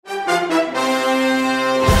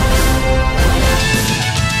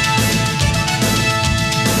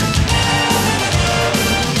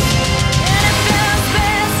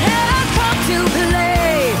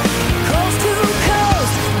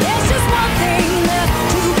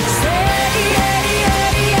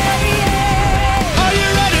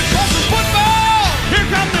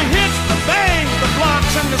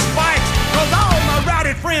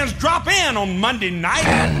Monday night.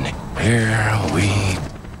 And here we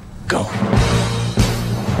go.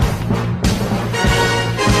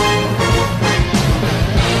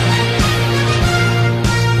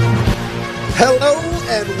 Hello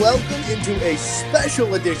and welcome into a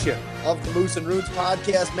special edition of the Moose and Runes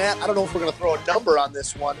podcast. Matt, I don't know if we're going to throw a number on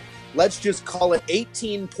this one. Let's just call it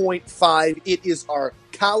 18.5. It is our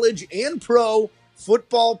college and pro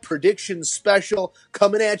football prediction special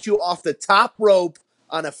coming at you off the top rope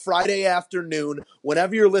on a Friday afternoon.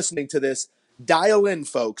 Whenever you're listening to this, dial in,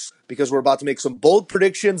 folks, because we're about to make some bold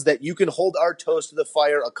predictions that you can hold our toes to the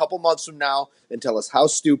fire a couple months from now and tell us how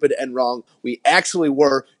stupid and wrong we actually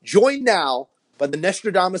were. Joined now by the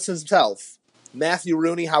Nostradamus himself, Matthew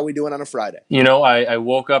Rooney. How we doing on a Friday? You know, I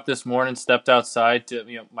woke up this morning, stepped outside to,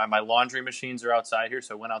 my laundry machines are outside here,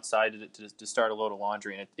 so I went outside to start a load of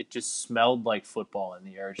laundry, and it just smelled like football in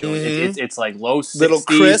the air. It's like low 60s, little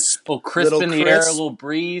crisp in the air, a little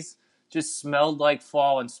breeze. Just smelled like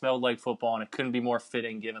fall and smelled like football, and it couldn't be more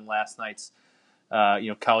fitting given last night's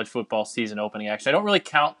college football season opening action. I don't really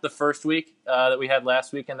count the first week that we had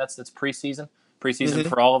last weekend. That's preseason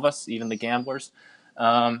for all of us, even the gamblers.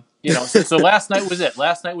 So last night was it.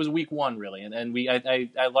 Last night was week one, really, and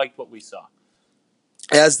I liked what we saw.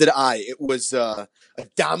 As did I. It was a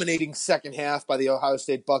dominating second half by the Ohio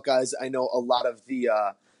State Buckeyes. I know a lot of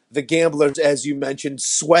the gamblers, as you mentioned,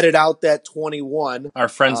 sweated out that 21. Our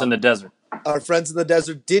friends in the desert. Our friends in the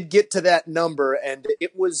desert did get to that number, and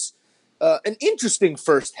it was an interesting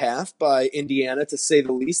first half by Indiana, to say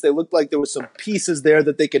the least. They looked like there were some pieces there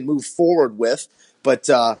that they can move forward with, but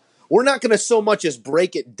we're not going to so much as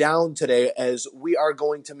break it down today as we are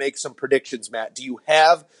going to make some predictions, Matt. Do you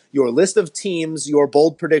have your list of teams, your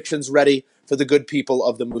bold predictions ready for the good people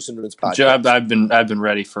of the Moose and Runes podcast? I've been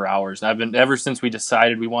ready for hours. Ever since we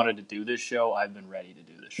decided we wanted to do this show, I've been ready to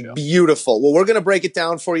do this show. Beautiful. Well, we're going to break it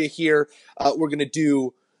down for you here. We're going to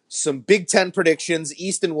do some Big Ten predictions,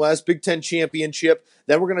 East and West, Big Ten championship.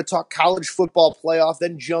 Then we're going to talk college football playoff,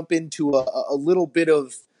 then jump into a little bit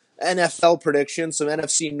of NFL predictions, some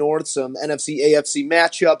NFC North, some NFC AFC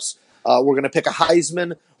matchups. We're going to pick a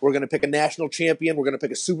Heisman. We're going to pick a national champion. We're going to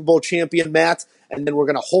pick a Super Bowl champion, Matt. And then we're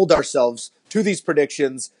going to hold ourselves to these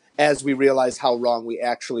predictions as we realize how wrong we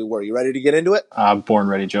actually were. You ready to get into it? I'm born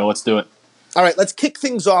ready, Joe. Let's do it. All right, let's kick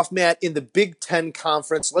things off, Matt, in the Big Ten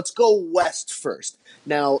Conference. Let's go West first.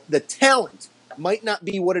 Now, the talent might not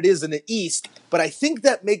be what it is in the East, but I think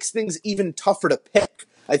that makes things even tougher to pick.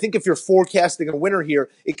 I think if you're forecasting a winner here,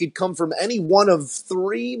 it could come from any one of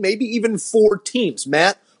three, maybe even four teams.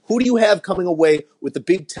 Matt, who do you have coming away with the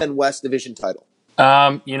Big Ten West Division title?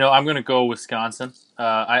 I'm going to go Wisconsin.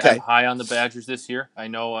 I'm high on the Badgers this year. I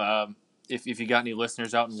know if you got any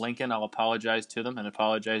listeners out in Lincoln, I'll apologize to them and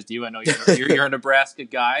apologize to you. I know you're a Nebraska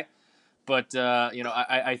guy, but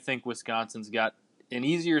I think Wisconsin's got an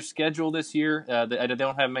easier schedule this year. They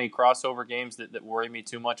don't have many crossover games that worry me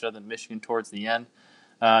too much, other than Michigan towards the end.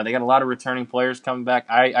 They got a lot of returning players coming back.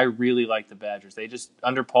 I really like the Badgers. They just,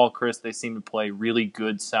 under Paul Chryst, they seem to play really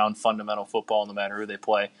good, sound, fundamental football no matter who they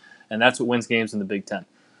play, and that's what wins games in the Big Ten.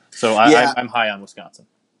 So I'm high on Wisconsin.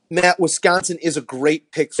 Matt, Wisconsin is a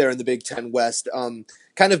great pick there in the Big Ten West.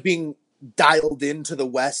 Kind of being dialed into the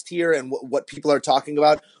West here and what people are talking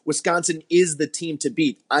about, Wisconsin is the team to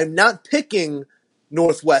beat. I'm not picking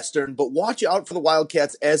Northwestern, but watch out for the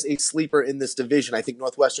Wildcats as a sleeper in this division. I think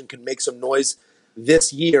Northwestern can make some noise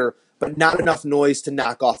this year, but not enough noise to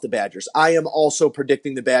knock off the Badgers. I am also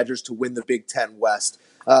predicting the Badgers to win the Big Ten West.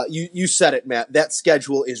 You said it, Matt. That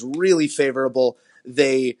schedule is really favorable.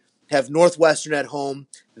 They have Northwestern at home.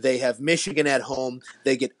 They have Michigan at home.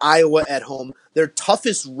 They get Iowa at home. Their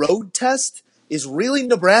toughest road test is really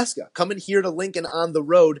Nebraska, coming here to Lincoln on the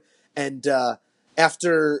road. And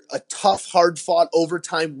after a tough, hard-fought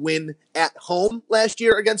overtime win at home last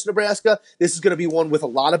year against Nebraska, this is going to be one with a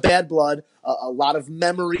lot of bad blood, a lot of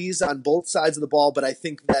memories on both sides of the ball. But I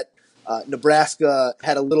think that Nebraska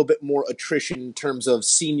had a little bit more attrition in terms of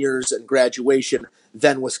seniors and graduation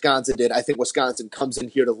than Wisconsin did. I think Wisconsin comes in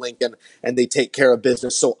here to Lincoln and they take care of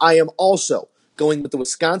business. So I am also going with the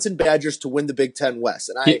Wisconsin Badgers to win the Big Ten West.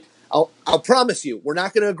 And I'll promise you, we're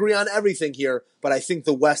not going to agree on everything here, but I think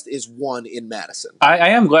the West is won in Madison. I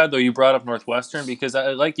am glad, though, you brought up Northwestern because,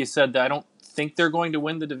 like you said, I don't think they're going to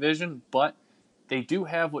win the division, but they do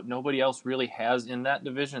have what nobody else really has in that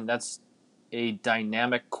division. That's a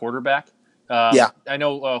dynamic quarterback. I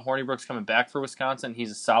know Hornibrook's coming back for Wisconsin.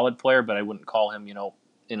 He's a solid player, but I wouldn't call him, an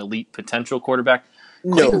elite potential quarterback.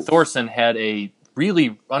 Clayton Thorson had a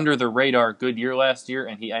really under-the-radar good year last year,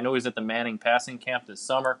 and I know he's at the Manning passing camp this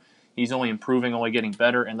summer. He's only improving, only getting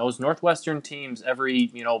better. And those Northwestern teams, every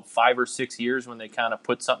 5 or 6 years, when they kind of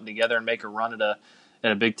put something together and make a run at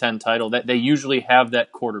a Big Ten title, that they usually have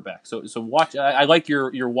that quarterback. So watch. I like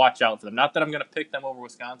your watch out for them. Not that I'm going to pick them over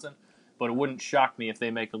Wisconsin, but it wouldn't shock me if they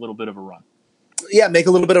make a little bit of a run. Yeah, make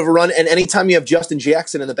a little bit of a run. And anytime you have Justin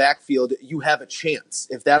Jackson in the backfield, you have a chance.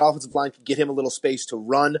 If that offensive line can get him a little space to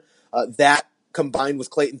run, that combined with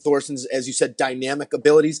Clayton Thorson's, as you said, dynamic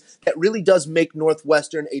abilities, that really does make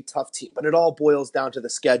Northwestern a tough team. But it all boils down to the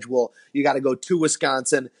schedule. You got to go to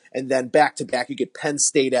Wisconsin, and then back-to-back, you get Penn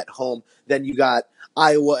State at home. Then you got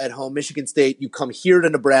Iowa at home, Michigan State. You come here to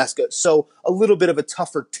Nebraska. So a little bit of a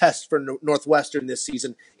tougher test for Northwestern this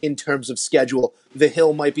season in terms of schedule. The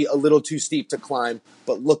hill might be a little too steep to climb,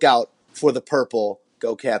 but look out for the purple.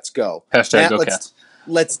 Go Cats, go. Hashtag Go Cats.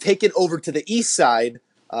 Let's take it over to the east side.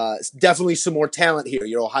 Definitely some more talent here.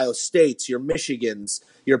 Your Ohio States, your Michigans,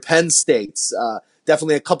 your Penn States.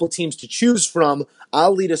 Definitely a couple teams to choose from.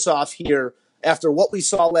 I'll lead us off here. After what we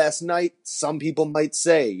saw last night, some people might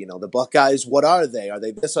say, the Buckeyes, what are they? Are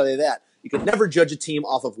they this? Are they that? You can never judge a team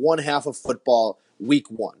off of one half of football week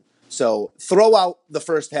one. So throw out the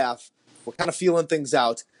first half. We're kind of feeling things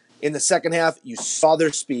out. In the second half, you saw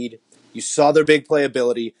their speed, you saw their big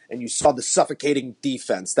playability, and you saw the suffocating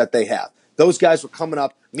defense that they have. Those guys were coming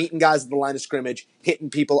up, meeting guys at the line of scrimmage,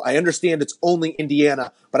 hitting people. I understand it's only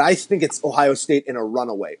Indiana, but I think it's Ohio State in a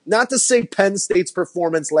runaway. Not to say Penn State's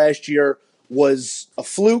performance last year was a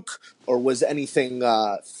fluke or was anything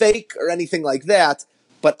fake or anything like that,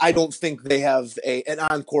 but I don't think they have an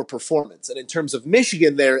encore performance. And in terms of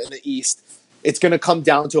Michigan there in the East, it's going to come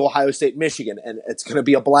down to Ohio State, Michigan, and it's going to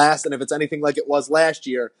be a blast. And if it's anything like it was last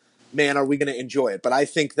year, man, are we going to enjoy it. But I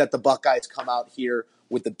think that the Buckeyes come out here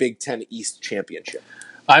with the Big Ten East Championship.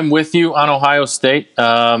 I'm with you on Ohio State.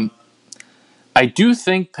 I do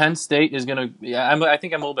think Penn State is going to. I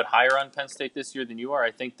think I'm a little bit higher on Penn State this year than you are.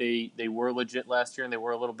 I think they were legit last year and they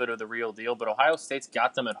were a little bit of the real deal. But Ohio State's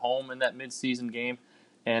got them at home in that midseason game,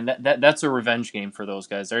 and that's a revenge game for those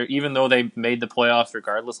guys. Even though they made the playoffs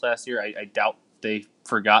regardless last year, I doubt they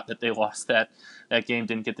forgot that they lost that game,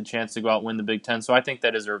 didn't get the chance to go out and win the Big Ten. So I think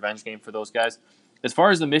that is a revenge game for those guys. As far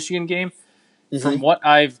as the Michigan game, from what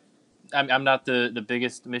I'm not the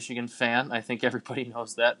biggest Michigan fan. I think everybody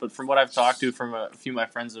knows that. But from what I've talked to from a few of my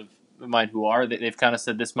friends of mine who are, they've kind of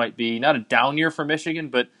said this might be not a down year for Michigan,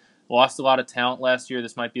 but lost a lot of talent last year.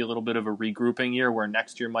 This might be a little bit of a regrouping year where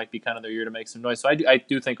next year might be kind of their year to make some noise. So I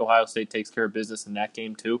do think Ohio State takes care of business in that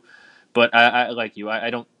game too. But I like you. I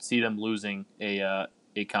don't see them losing a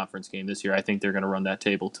conference game this year. I think they're going to run that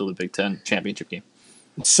table till the Big Ten championship game.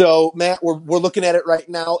 So, Matt, we're looking at it right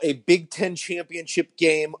now, a Big Ten championship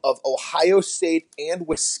game of Ohio State and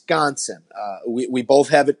Wisconsin. We both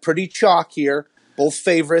have it pretty chalk here, both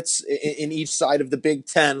favorites in each side of the Big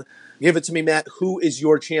Ten. Give it to me, Matt. Who is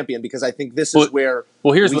your champion? Because I think this is where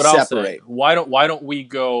here's we what separate. I'll say. Why don't we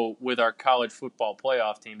go with our college football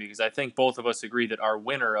playoff team? Because I think both of us agree that our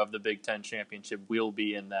winner of the Big Ten championship will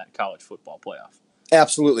be in that college football playoff.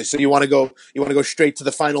 Absolutely. So you want to go straight to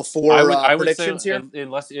the Final Four I would predictions say, here?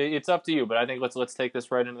 Unless it's up to you, but I think let's take this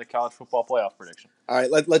right into the college football playoff prediction. All right,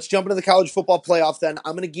 let's jump into the college football playoff then.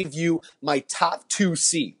 I'm going to give you my top 2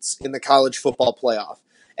 seeds in the college football playoff.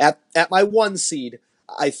 At my 1 seed,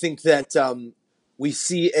 I think that we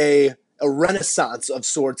see a renaissance of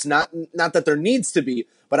sorts. Not that there needs to be,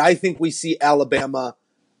 but I think we see Alabama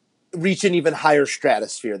reach an even higher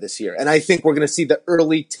stratosphere this year. And I think we're going to see the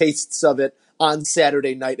early tastes of it on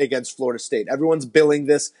Saturday night against Florida State. Everyone's billing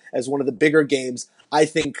this as one of the bigger games. I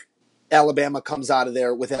think Alabama comes out of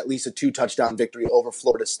there with at least a 2-touchdown victory over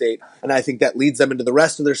Florida State, and I think that leads them into the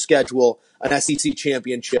rest of their schedule, an SEC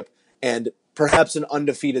championship, and perhaps an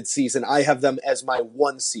undefeated season. I have them as my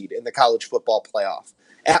 1 seed in the college football playoff.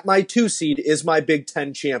 At my 2 seed is my Big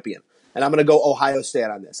Ten champion, and I'm going to go Ohio State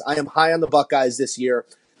on this. I am high on the Buckeyes this year.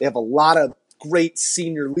 They have a lot of great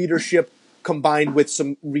senior leadership, combined with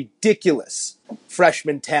some ridiculous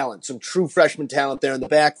freshman talent, some true freshman talent there in the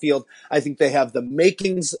backfield. I think they have the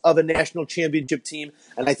makings of a national championship team,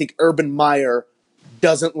 and I think Urban Meyer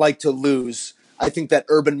doesn't like to lose. I think that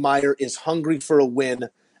Urban Meyer is hungry for a win.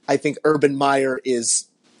 I think Urban Meyer is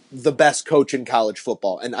the best coach in college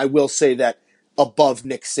football, and I will say that above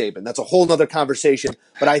Nick Saban. That's a whole other conversation,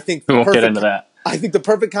 but I think we won't get into that. I think the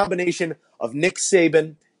perfect combination of Nick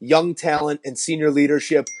Saban, young talent, and senior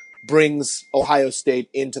leadership brings Ohio State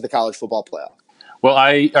into the college football playoff. Well,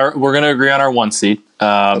 we're going to agree on our 1 seed.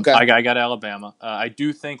 Okay. I got Alabama. I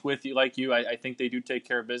do think with you, like you, I think they do take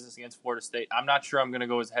care of business against Florida State. I'm not sure I'm going to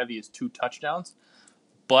go as heavy as 2 touchdowns,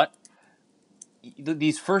 but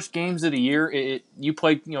these first games of the year, you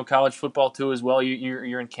play college football too as well.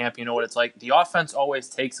 You're in camp, you know what it's like. The offense always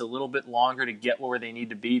takes a little bit longer to get where they need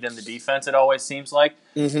to be than the defense. It always seems like.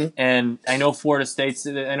 Mm-hmm. And I know Florida State's.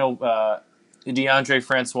 I know DeAndre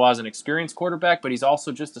Francois is an experienced quarterback, but he's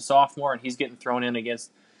also just a sophomore, and he's getting thrown in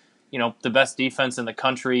against the best defense in the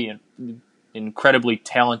country and incredibly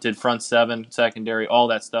talented front seven, secondary, all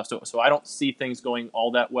that stuff. So I don't see things going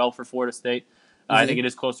all that well for Florida State. I think it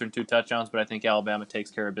is closer than 2 touchdowns, but I think Alabama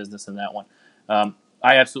takes care of business in that one.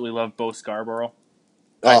 I absolutely love Bo Scarborough.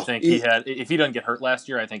 I think if he doesn't get hurt last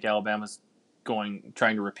year, I think Alabama's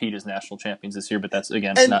trying to repeat as national champions this year. But that's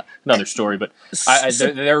not another story. But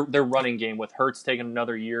their running game with Hurts taking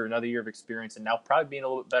another year of experience, and now probably being a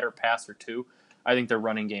little bit better passer too. I think their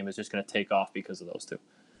running game is just going to take off because of those two.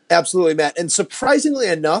 Absolutely, Matt. And surprisingly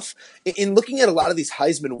enough, in looking at a lot of these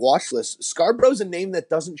Heisman watch lists, Scarborough's a name that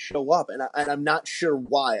doesn't show up, and I'm not sure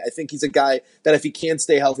why. I think he's a guy that if he can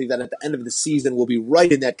stay healthy, that at the end of the season will be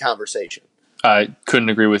right in that conversation. I couldn't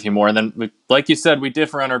agree with you more. And then, like you said, we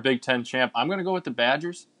differ on our Big Ten champ. I'm going to go with the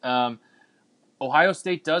Badgers. Ohio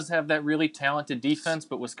State does have that really talented defense,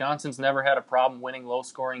 but Wisconsin's never had a problem winning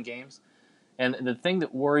low-scoring games. And the thing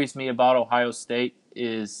that worries me about Ohio State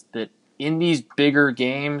is that in these bigger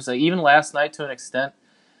games, even last night to an extent,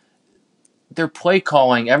 their play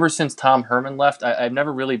calling, ever since Tom Herman left, I've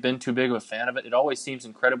never really been too big of a fan of it. It always seems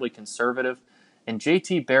incredibly conservative. And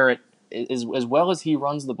J.T. Barrett, as well as he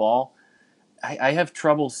runs the ball, I have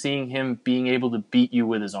trouble seeing him being able to beat you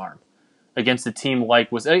with his arm against a team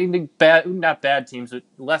like not bad teams, but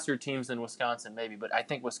lesser teams than Wisconsin maybe. But I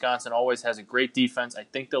think Wisconsin always has a great defense. I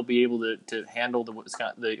think they'll be able to handle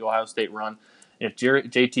the Ohio State run. If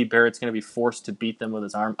J.T. Barrett's going to be forced to beat them with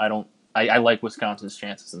his arm, I like Wisconsin's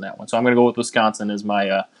chances in that one. So I'm going to go with Wisconsin as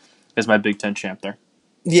my Big Ten champ there.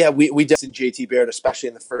 Yeah, we tested J.T. Barrett, especially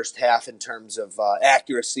in the first half, in terms of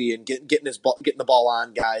accuracy and getting the ball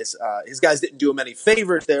on guys. His guys didn't do him any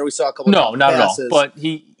favors there. We saw a couple of passes. At all.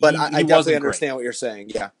 But I definitely understand what you're saying.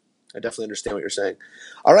 Yeah, I definitely understand what you're saying.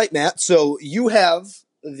 All right, Matt. So you have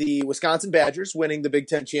the Wisconsin Badgers winning the Big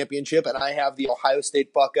Ten championship, and I have the Ohio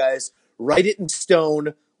State Buckeyes. Write it in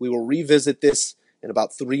stone. We will revisit this in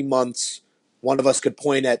about 3 months. One of us could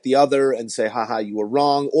point at the other and say, haha, you were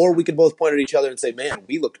wrong. Or we could both point at each other and say, man,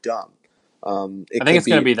 we look dumb. I think it's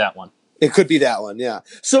going to be that one. It could be that one, yeah.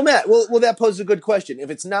 So, Matt, well, that poses a good question.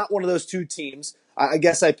 If it's not one of those two teams, I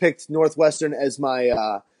guess I picked Northwestern as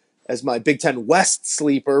my Big Ten West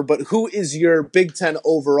sleeper. But who is your Big Ten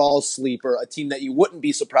overall sleeper, a team that you wouldn't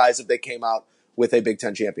be surprised if they came out with a Big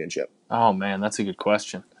Ten championship? Oh, man, that's a good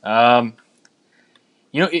question.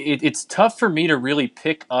 It's tough for me to really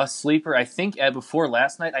pick a sleeper. I think before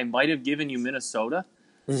last night, I might have given you Minnesota,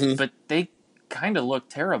 but they kind of looked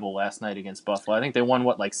terrible last night against Buffalo. I think they won,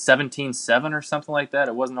 17-7 or something like that?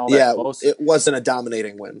 It wasn't all that close. It wasn't a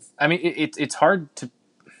dominating win. I mean, it's hard to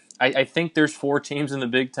 – I think there's 4 teams in the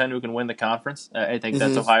Big Ten who can win the conference. I think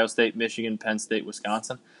that's Ohio State, Michigan, Penn State,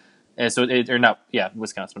 Wisconsin. And so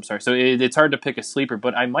Wisconsin, I'm sorry. So it's hard to pick a sleeper,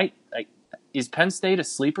 but is Penn State a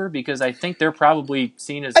sleeper? Because I think they're probably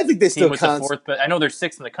seen as I think they still the 4th. But I know they're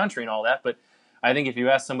 6th in the country and all that. But I think if you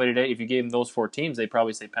ask somebody today, if you gave them those 4 teams, they'd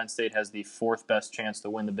probably say Penn State has the 4th best chance to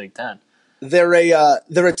win the Big Ten. They're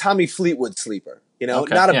a Tommy Fleetwood sleeper.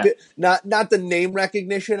 Okay, not the name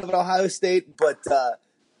recognition of Ohio State, but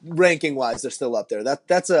ranking wise, they're still up there.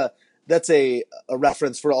 That's a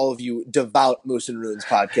reference for all of you devout Moose and Runes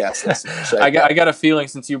podcast listeners. I got a feeling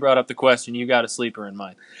since you brought up the question, you got a sleeper in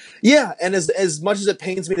mind. Yeah, and as much as it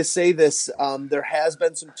pains me to say this, there has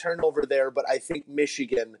been some turnover there, but I think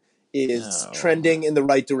Michigan is trending in the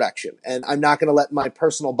right direction. And I'm not going to let my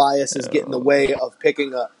personal biases get in the way of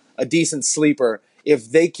picking a decent sleeper.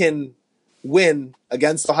 If they can win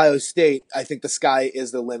against Ohio State, I think the sky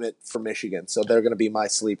is the limit for Michigan. So they're going to be my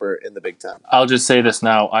sleeper in the Big Ten. I'll just say this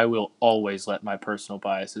now. I will always let my personal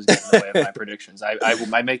biases get in the way of my predictions.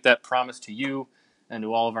 I make that promise to you and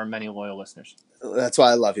to all of our many loyal listeners. That's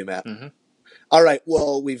why I love you, Matt. Mm-hmm. All right.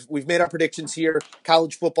 Well, we've made our predictions here.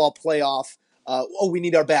 College football playoff. We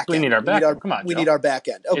need our back end. Come on, we need our back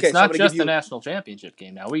end. Okay, it's not just the national championship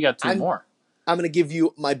game now. We got 2 more. I'm going to give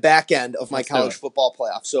you my back end of my college football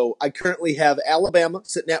playoff. So I currently have Alabama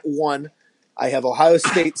sitting at 1. I have Ohio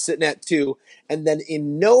State sitting at 2. And then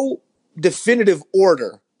in no definitive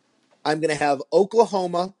order, I'm going to have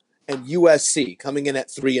Oklahoma and USC coming in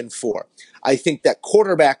at 3 and 4. I think that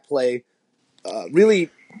quarterback play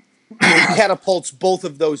really catapults both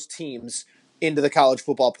of those teams into the college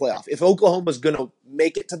football playoff. If Oklahoma's going to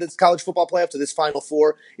make it to this college football playoff, to this Final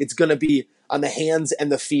Four, it's going to be on the hands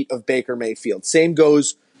and the feet of Baker Mayfield. Same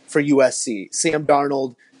goes for USC. Sam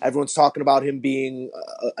Darnold, everyone's talking about him being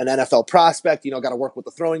an NFL prospect, got to work with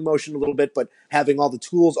the throwing motion a little bit, but having all the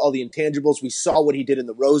tools, all the intangibles. We saw what he did in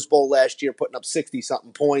the Rose Bowl last year, putting up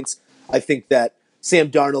 60-something points. I think that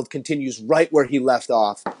Sam Darnold continues right where he left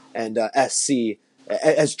off, and SC,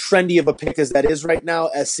 as trendy of a pick as that is right now,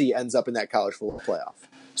 SC ends up in that college football playoff.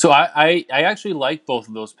 So I actually like both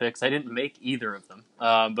of those picks. I didn't make either of them,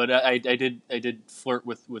 but I did flirt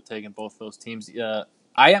with taking both those teams.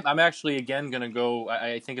 I'm actually again going to go.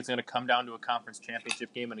 I think it's going to come down to a conference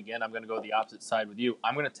championship game, and again I'm going to go the opposite side with you.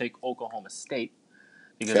 I'm going to take Oklahoma State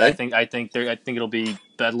because I think it'll be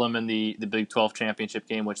bedlam in the Big 12 championship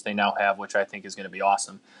game, which they now have, which I think is going to be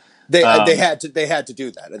awesome. They had to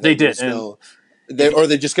do that. They did, or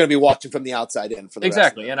they're just going to be watching from the outside in for the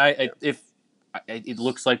exactly. Rest of And it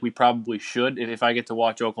looks like we probably should. If I get to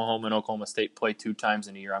watch Oklahoma and Oklahoma State play 2 times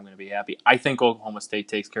in a year, I'm going to be happy. I think Oklahoma State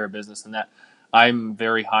takes care of business in that. I'm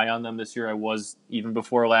very high on them this year. I was even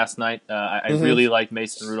before last night. I really like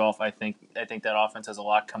Mason Rudolph. I think that offense has a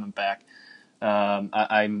lot coming back.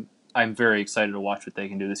 I'm very excited to watch what they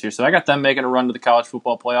can do this year. So I got them making a run to the college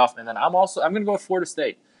football playoff, and then I'm going to go with Florida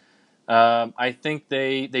State. I think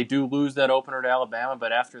they do lose that opener to Alabama,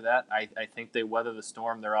 but after that, I think they weather the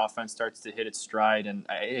storm. Their offense starts to hit its stride, and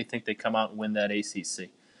I think they come out and win that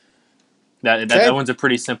ACC. That one's a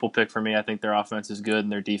pretty simple pick for me. I think their offense is good,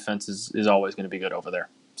 and their defense is always going to be good over there.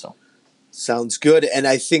 So sounds good, and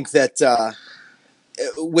I think that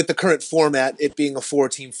with the current format, it being a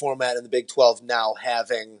 4-team format in the Big 12 now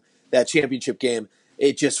having that championship game,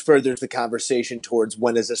 it just furthers the conversation towards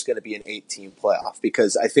when is this going to be an 8-team playoff,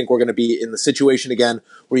 because I think we're going to be in the situation again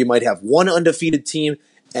where you might have one undefeated team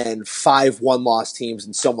and 5 one-loss teams,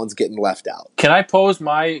 and someone's getting left out. Can I pose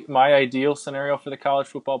my ideal scenario for the college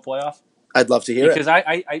football playoff? I'd love to hear because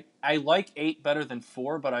I like 8 better than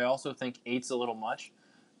 4, but I also think 8's a little much.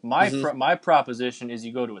 My proposition is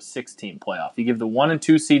you go to a 6-team playoff. You give the 1 and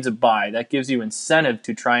 2 seeds a bye. That gives you incentive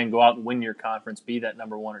to try and go out and win your conference, be that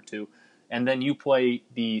number 1 or 2. And then you play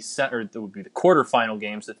that would be the quarterfinal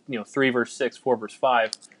games, 3 versus 6, 4 versus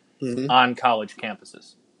 5 on college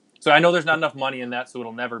campuses. So I know there's not enough money in that, so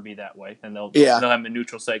it'll never be that way, and they'll have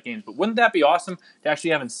neutral site games. But wouldn't that be awesome to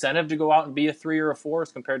actually have incentive to go out and be a 3 or a 4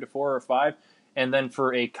 as compared to 4 or 5? And then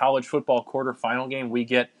for a college football quarterfinal game, we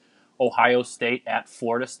get Ohio State at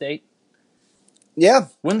Florida State. Yeah,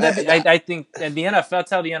 wouldn't that be? I think, and the NFL,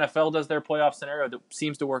 that's how the NFL does their playoff scenario. That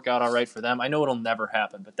seems to work out all right for them. I know it'll never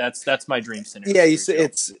happen, but that's my dream scenario. Yeah,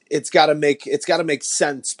 it's got to make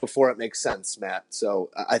sense before it makes sense, Matt. So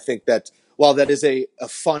I think that while that is a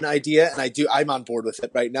fun idea, and I'm on board with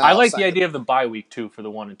it right now. I like the idea of the bye week too for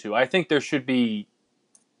the 1 and 2. I think there should be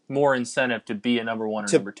more incentive to be a number 1 or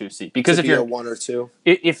number 2 seed, because if you're a 1 or 2,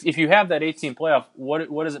 if you have that 8-team playoff, what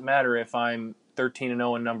does it matter if I'm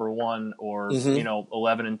 13-0 in number 1 or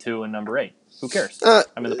 11-2 in number 8? Who cares?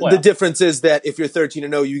 I'm in the playoff. The difference is that if you're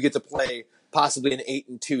 13-0, you get to play possibly an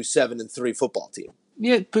 8-2, 7-3 football team.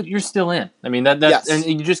 Yeah, but you're still in. I mean that's and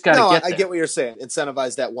you just got to get there. I get what you're saying.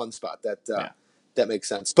 Incentivize that one spot. That makes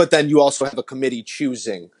sense. But then you also have a committee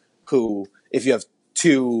choosing who, if you have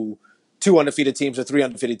two undefeated teams or 3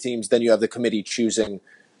 undefeated teams, then you have the committee choosing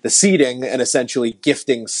the seeding and essentially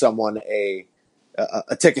gifting someone a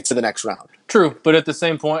ticket to the next round. True, but at the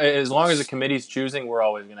same point, as long as the committee's choosing, we're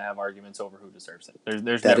always going to have arguments over who deserves it.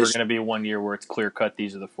 There's never going to be one year where it's clear-cut,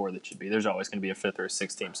 these are the 4 that should be. There's always going to be a 5th or a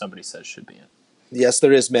 6th team somebody says should be in. Yes,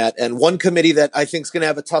 there is, Matt. And one committee that I think is going to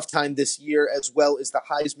have a tough time this year as well is the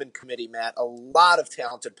Heisman Committee, Matt. A lot of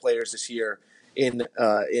talented players this year in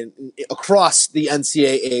across the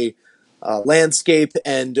NCAA landscape,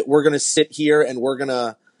 and we're going to sit here and we're going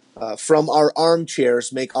to from our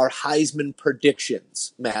armchairs, make our Heisman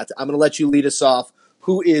predictions. Matt, I'm going to let you lead us off.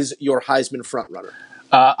 Who is your Heisman frontrunner?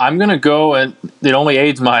 I'm going to go, and it only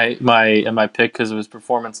aids my pick because of his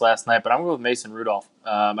performance last night, but I'm going to go with Mason Rudolph.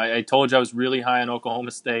 I told you I was really high on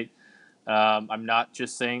Oklahoma State. I'm not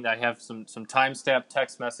just saying that. I have some time-stamped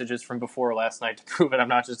text messages from before last night to prove it. I'm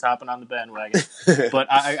not just hopping on the bandwagon. But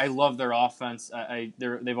I love their offense.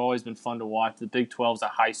 They've always been fun to watch. The Big 12 is a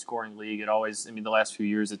high-scoring league. The last few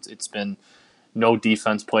years it's been no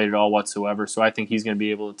defense played at all whatsoever. So I think he's going to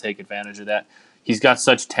be able to take advantage of that. He's got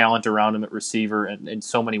such talent around him at receiver and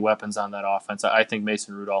so many weapons on that offense. I think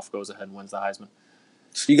Mason Rudolph goes ahead and wins the Heisman.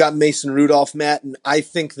 So you got Mason Rudolph, Matt, and I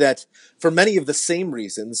think that for many of the same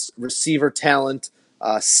reasons, receiver talent,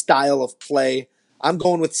 style of play, I'm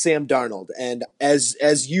going with Sam Darnold. And as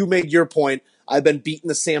you made your point, I've been beating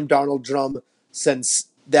the Sam Darnold drum since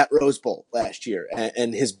that Rose Bowl last year.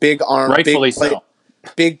 And his big arm, rightfully so.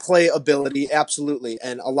 Big play ability, absolutely.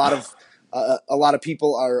 And a lot of A lot of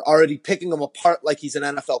people are already picking him apart like he's an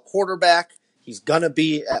NFL quarterback. He's going to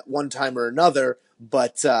be at one time or another,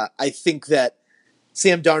 but I think that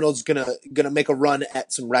Sam Darnold's gonna make a run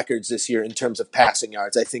at some records this year in terms of passing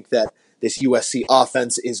yards. I think that this USC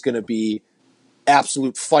offense is going to be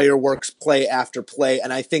absolute fireworks play after play,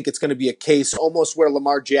 and I think it's going to be a case almost where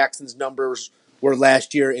Lamar Jackson's numbers were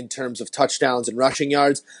last year in terms of touchdowns and rushing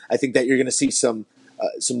yards. I think that you're going to see some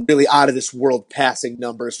really out of this world passing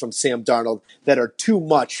numbers from Sam Darnold that are too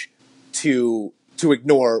much to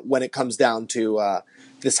ignore when it comes down to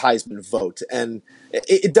this Heisman vote. And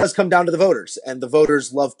it does come down to the voters, and the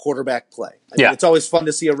voters love quarterback play. I mean, it's always fun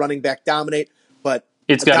to see a running back dominate, but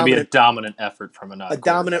it's got to be a dominant effort from a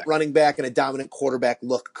dominant running back and a dominant quarterback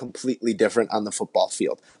look completely different on the football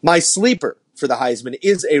field. My sleeper for the Heisman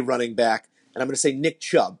is a running back, and I'm going to say Nick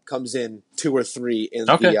Chubb comes in 2 or 3 in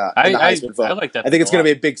the Heisman vote. I like that. I think it's going to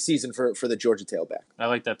be a big season for the Georgia tailback. I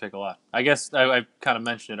like that pick a lot. I guess I kind of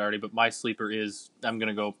mentioned it already, but my sleeper is I'm going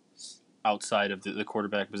to go outside of the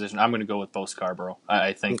quarterback position. I'm going to go with Bo Scarborough.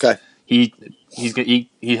 I think he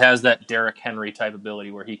has that Derrick Henry type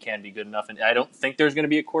ability where he can be good enough. And I don't think there's going to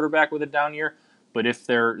be a quarterback with a down year, but if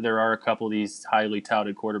there are a couple of these highly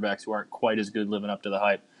touted quarterbacks who aren't quite as good living up to the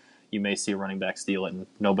hype, you may see a running back steal it, and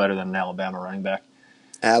no better than an Alabama running back.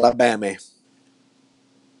 Alabama.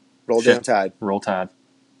 Roll down Tide. Roll Tide.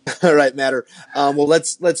 All right, Matter. Well,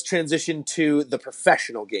 let's transition to the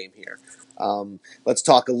professional game here. Let's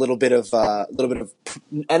talk a little bit of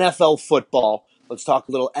NFL football. Let's talk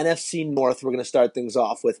a little NFC North. We're going to start things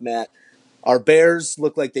off with, Matt. Our Bears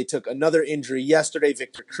look like they took another injury yesterday.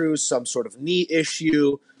 Victor Cruz, some sort of knee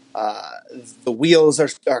issue. The wheels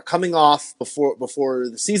are coming off before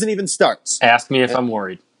the season even starts. Ask me if I'm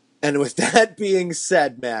worried. And with that being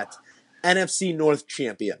said, Matt, NFC North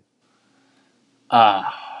champion. I'm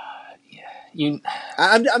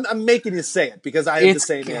making you say it because I have the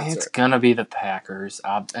same answer. It's gonna be the Packers.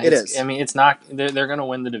 It is. I mean, it's not. They're gonna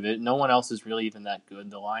win the division. No one else is really even that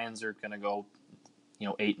good. The Lions are gonna go,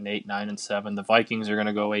 8-8, 9-7. The Vikings are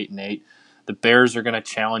gonna go 8-8. The Bears are gonna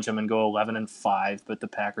challenge them and go 11-5. But the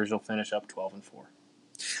Packers will finish up 12-4.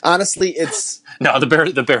 Honestly, it's no. The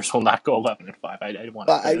Bears will not go 11-5. I want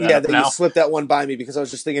to. You slipped that one by me because I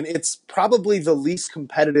was just thinking it's probably the least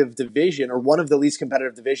competitive division or one of the least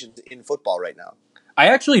competitive divisions in football right now. I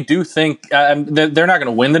actually do think they're not going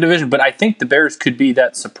to win the division, but I think the Bears could be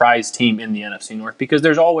that surprise team in the NFC North because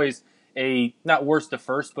there's always a not worst to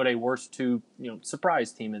first, but a worst to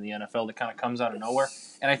surprise team in the NFL that kind of comes out of nowhere.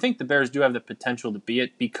 And I think the Bears do have the potential to be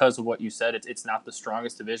it because of what you said. It's not the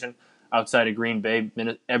strongest division. Outside of Green Bay,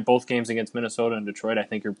 both games against Minnesota and Detroit, I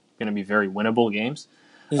think are going to be very winnable games.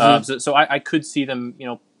 Mm-hmm. So I could see them,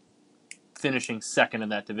 finishing second in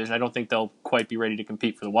that division. I don't think they'll quite be ready to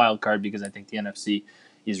compete for the wild card because I think the NFC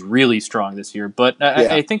is really strong this year. But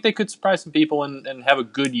I think they could surprise some people and have a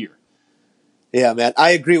good year. Yeah, man, I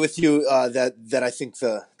agree with you that I think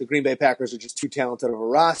the Green Bay Packers are just too talented of a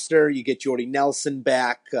roster. You get Jordy Nelson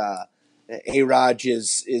back. A-Rod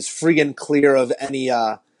is free and clear of any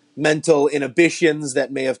mental inhibitions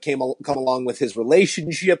that may have come along with his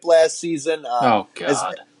relationship last season. Oh,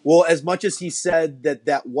 God. As much as he said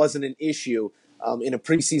that wasn't an issue, in a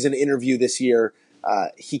preseason interview this year,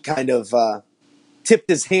 he kind of tipped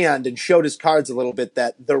his hand and showed his cards a little bit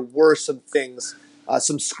that there were some things,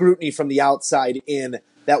 some scrutiny from the outside in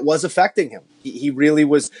that was affecting him. He really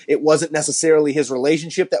was. It wasn't necessarily his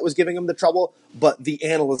relationship that was giving him the trouble, but the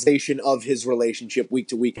analyzation of his relationship week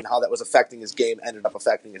to week and how that was affecting his game ended up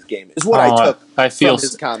affecting his game is what I took from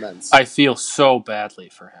his comments. I feel so badly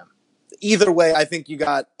for him. Either way, I think you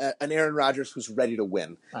got an Aaron Rodgers who's ready to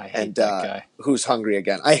win that guy. Who's hungry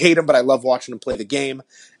again. I hate him, but I love watching him play the game,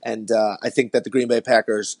 and I think that the Green Bay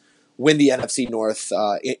Packers win the NFC North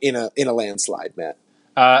in a landslide, Matt.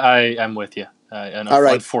 I'm with you. All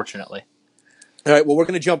right. Unfortunately. All right, well, we're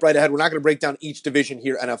going to jump right ahead. We're not going to break down each division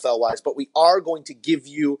here NFL-wise, but we are going to give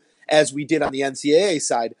you, as we did on the NCAA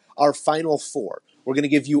side, our final four. We're going to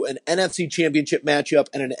give you an NFC championship matchup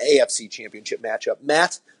and an AFC championship matchup.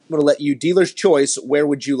 Matt, I'm going to let you, dealer's choice. Where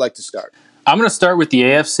would you like to start? I'm going to start with the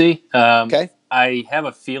AFC. Okay. I have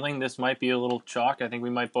a feeling this might be a little chalk. I think we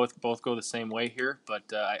might both go the same way here, but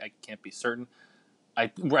I can't be certain. I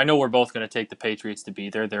know we're both going to take the Patriots to be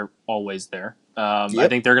there. They're always there. Yep. I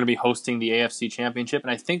think they're going to be hosting the AFC Championship, and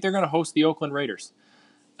I think they're going to host the Oakland Raiders.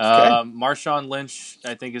 Okay. Marshawn Lynch,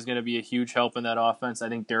 I think, is going to be a huge help in that offense. I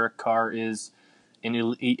think Derek Carr is an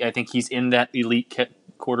elite. I think he's in that elite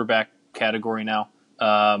quarterback category now.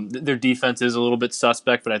 Their defense is a little bit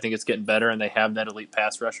suspect, but I think it's getting better, and they have that elite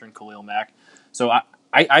pass rusher in Khalil Mack. So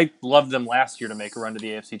I loved them last year to make a run to the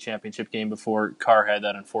AFC Championship game before Carr had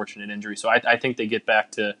that unfortunate injury. So I think they get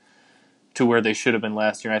back to where they should have been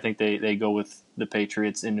last year. And I think they go with the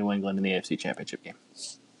Patriots in New England in the AFC Championship game.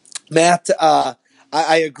 Matt,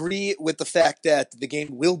 I agree with the fact that the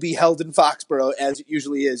game will be held in Foxborough, as it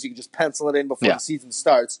usually is. You can just pencil it in before the season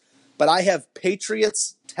starts. But I have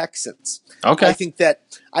Patriots-Texans. Okay. I think that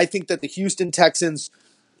the Houston Texans,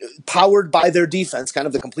 powered by their defense, kind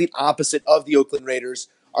of the complete opposite of the Oakland Raiders,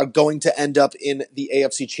 are going to end up in the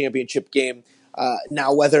AFC Championship game.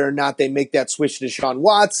 Now, whether or not they make that switch to Deshaun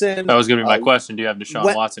Watson. That was going to be my question. Do you have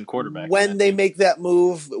Deshaun Watson quarterback? When they make that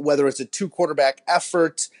move, whether it's a 2-quarterback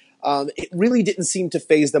effort, it really didn't seem to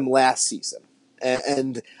phase them last season.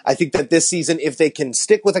 And I think that this season, if they can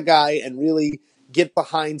stick with a guy and really get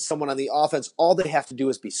behind someone on the offense, all they have to do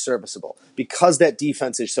is be serviceable because that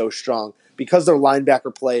defense is so strong, because their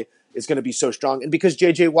linebacker play is going to be so strong, and because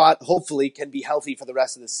J.J. Watt hopefully can be healthy for the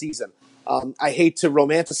rest of the season. I hate to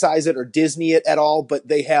romanticize it or Disney it at all, but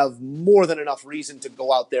they have more than enough reason to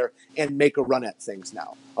go out there and make a run at things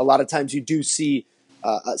now. A lot of times you do see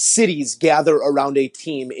cities gather around a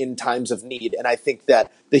team in times of need, and I think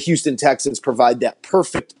that the Houston Texans provide that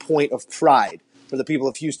perfect point of pride for the people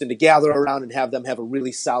of Houston to gather around and have them have a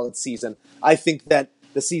really solid season. I think that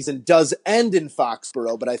the season does end in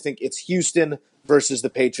Foxborough, but I think it's Houston versus the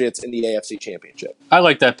Patriots in the AFC Championship. I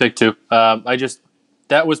like that pick too.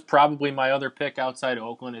 That was probably my other pick outside of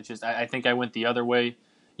Oakland. It's just I think I went the other way.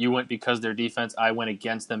 You went because their defense. I went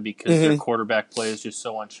against them because their quarterback play is just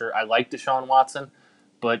so unsure. I like Deshaun Watson,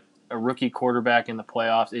 but a rookie quarterback in the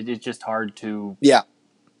playoffs, it's just hard to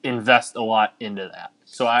invest a lot into that.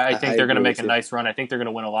 So I think they're going to make a nice run. I think they're going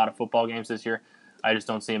to win a lot of football games this year. I just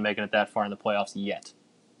don't see them making it that far in the playoffs yet.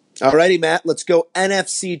 All righty, Matt. Let's go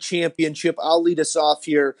NFC Championship. I'll lead us off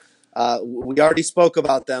here. We already spoke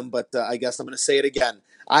about them, but I guess I'm going to say it again.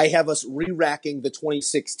 I have us re-racking the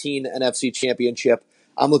 2016 NFC Championship.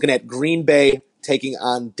 I'm looking at Green Bay taking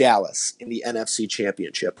on Dallas in the NFC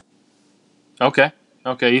Championship. Okay.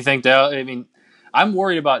 You think Dallas? I mean, I'm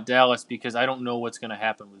worried about Dallas because I don't know what's going to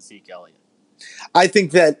happen with Zeke Elliott. I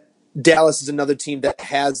think that Dallas is another team that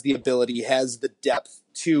has the ability, has the depth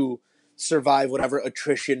to survive whatever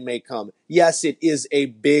attrition may come. Yes, it is a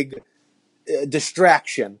big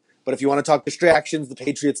distraction, but if you want to talk distractions, the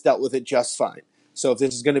Patriots dealt with it just fine. So if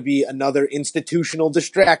this is going to be another institutional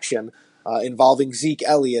distraction involving Zeke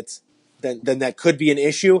Elliott, then that could be an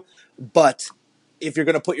issue. But if you're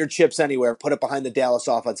going to put your chips anywhere, put it behind the Dallas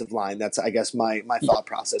offensive line. That's, I guess, my thought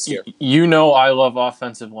process here. You know I love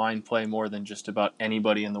offensive line play more than just about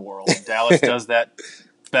anybody in the world. Dallas does that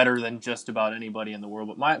better than just about anybody in the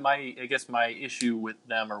world. But I guess my issue with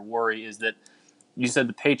them or worry is that you said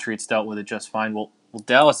the Patriots dealt with it just fine. Well,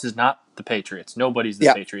 Dallas is not the Patriots. Nobody's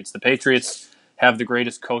the Patriots. The Patriots have the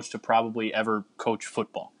greatest coach to probably ever coach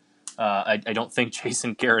football. I don't think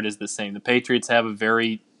Jason Garrett is the same. The Patriots have a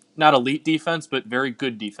very, not elite defense, but very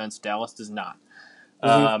good defense. Dallas does not.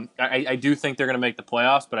 I do think they're going to make the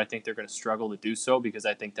playoffs, but I think they're going to struggle to do so because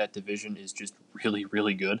I think that division is just really,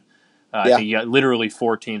 really good. I think you got literally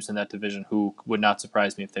 4 teams in that division who would not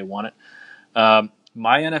surprise me if they won it.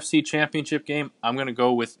 My NFC Championship game, I'm going to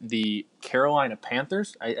go with the Carolina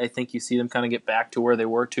Panthers. I think you see them kind of get back to where they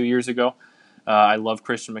were 2 years ago. I love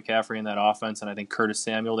Christian McCaffrey in that offense, and I think Curtis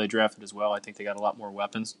Samuel they drafted as well. I think they got a lot more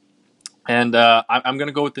weapons. And I'm going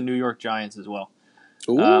to go with the New York Giants as well.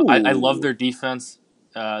 I love their defense.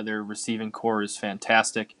 Their receiving core is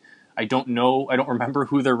fantastic. I don't remember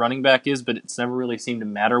who their running back is, but it's never really seemed to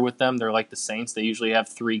matter with them. They're like the Saints. They usually have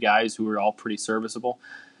 3 guys who are all pretty serviceable.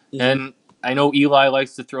 Mm-hmm. And I know Eli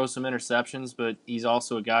likes to throw some interceptions, but he's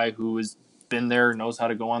also a guy who has been there, knows how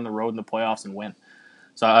to go on the road in the playoffs and win.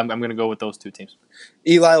 So I'm going to go with those 2 teams.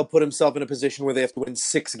 Eli will put himself in a position where they have to win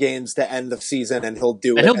 6 games to end the season, and he'll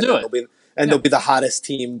do it. They'll be the hottest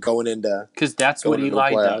team going into. Because that's what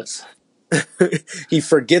Eli does. He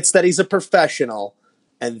forgets that he's a professional,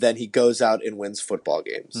 and then he goes out and wins football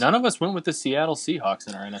games. None of us went with the Seattle Seahawks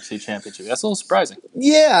in our NFC Championship. That's a little surprising.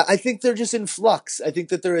 Yeah, I think they're just in flux. I think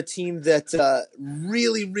that they're a team that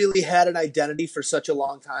really, really had an identity for such a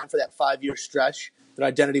long time, for that 5-year stretch. Their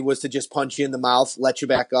identity was to just punch you in the mouth, let you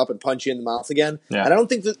back up, and punch you in the mouth again. Yeah. And I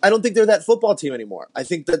don't think they're that football team anymore. I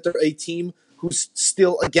think that they're a team who's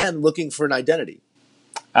still, again, looking for an identity.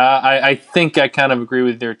 I think I kind of agree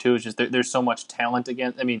with you there, too. It's just there's so much talent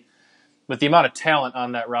again. I mean, with the amount of talent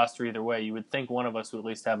on that roster either way, you would think one of us would at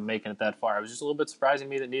least have them making it that far. It was just a little bit surprising to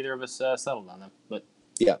me that neither of us settled on them. But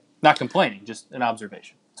not complaining, just an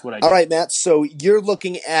observation. That's what I do. All right, Matt. So you're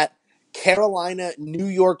looking at Carolina, New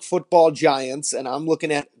York Football Giants, and I'm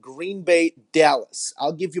looking at Green Bay, Dallas.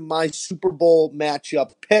 I'll give you my Super Bowl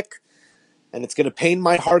matchup pick, and it's going to pain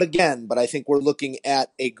my heart again, but I think we're looking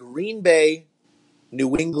at a Green Bay,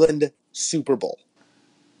 New England Super Bowl.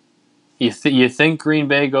 You think Green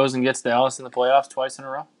Bay goes and gets Dallas in the playoffs twice in a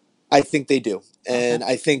row? I think they do, and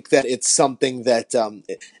I think that it's something that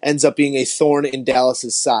ends up being a thorn in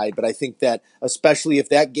Dallas's side, but I think that especially if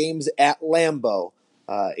that game's at Lambeau,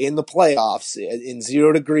 in the playoffs in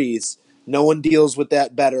 0 degrees, no one deals with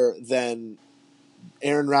that better than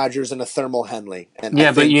Aaron Rodgers and a thermal Henley. And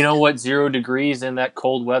but you know what 0 degrees in that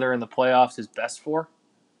cold weather in the playoffs is best for?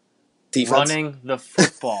 Defense. Running the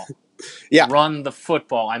football. Yeah. Run the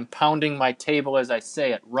football. I'm pounding my table as I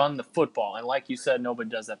say it. Run the football. And like you said, nobody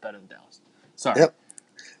does that better than Dallas. Sorry. Yep.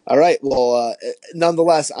 All right. Well,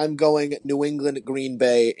 nonetheless, I'm going New England, Green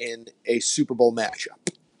Bay in a Super Bowl matchup.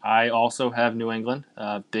 I also have New England,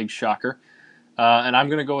 big shocker, and I'm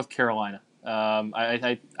going to go with Carolina.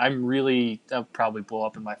 I'm really, I'll probably blow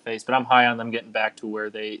up in my face, but I'm high on them getting back to where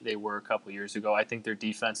they were a couple years ago. I think their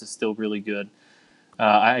defense is still really good.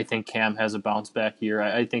 I think Cam has a bounce back year.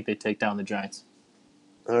 I think they take down the Giants.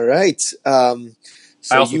 All right. So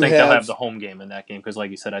I also think they'll have the home game in that game because, like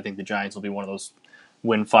you said, I think the Giants will be one of those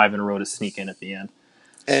win 5 in a row to sneak in at the end.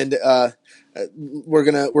 And we're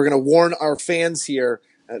gonna warn our fans here.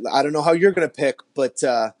 I don't know how you're going to pick, but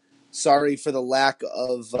sorry for the lack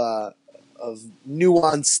of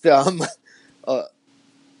nuanced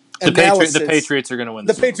analysis. The Patriots are going to win.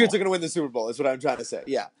 The Patriots are going to win the Super Bowl. Is what I'm trying to say.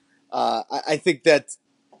 Yeah, I think that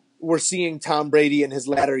we're seeing Tom Brady in his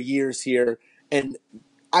latter years here, and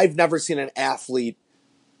I've never seen an athlete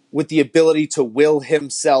with the ability to will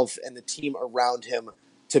himself and the team around him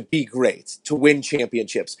to be great, to win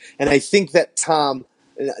championships. And I think that Tom.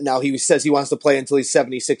 Now, he says he wants to play until he's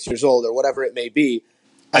 76 years old or whatever it may be.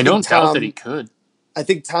 I don't doubt that he could. I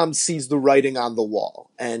think Tom sees the writing on the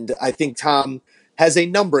wall. And I think Tom has a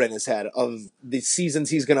number in his head of the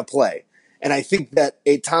seasons he's going to play. And I think that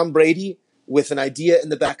a Tom Brady with an idea in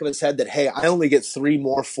the back of his head that, hey, I only get 4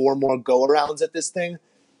 more go-arounds at this thing,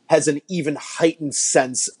 has an even heightened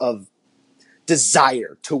sense of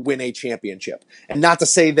desire to win a championship. And not to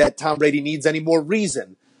say that Tom Brady needs any more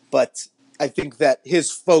reason, but I think that his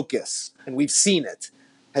focus, and we've seen it,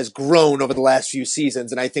 has grown over the last few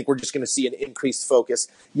seasons, and I think we're just going to see an increased focus.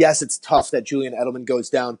 Yes, it's tough that Julian Edelman goes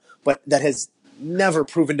down, but that has never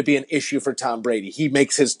proven to be an issue for Tom Brady. He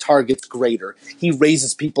makes his targets greater. He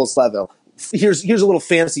raises people's level. Here's a little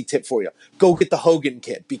fantasy tip for you. Go get the Hogan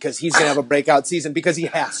kid because he's going to have a breakout season because he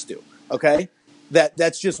has to, okay?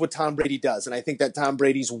 That's just what Tom Brady does, and I think that Tom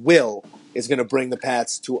Brady's will is going to bring the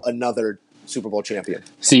Pats to another Super Bowl champion.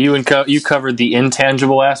 So you covered the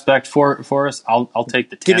intangible aspect for us. I'll take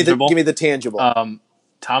the tangible. Give me the tangible.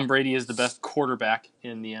 Tom Brady is the best quarterback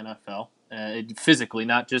in the NFL. Physically,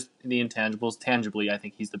 not just the intangibles. Tangibly, I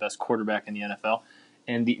think he's the best quarterback in the NFL.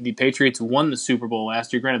 And the Patriots won the Super Bowl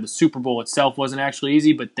last year. Granted, the Super Bowl itself wasn't actually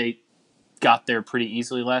easy, but they got there pretty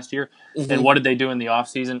easily last year. Mm-hmm. And what did they do in the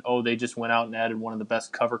offseason? Oh, they just went out and added one of the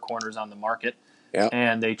best cover corners on the market. Yep.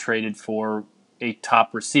 And they traded for a top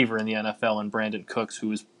receiver in the NFL in Brandon Cooks,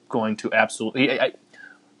 who is going to absolutely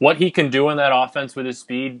what he can do in that offense with his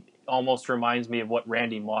speed almost reminds me of what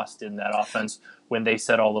Randy Moss did in that offense when they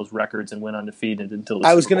set all those records and went undefeated until the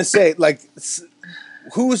I was going to say, like,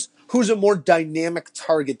 who's a more dynamic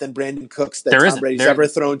target than Brandon Cooks that Tom Brady's ever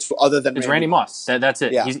thrown to other than Randy Moss? That's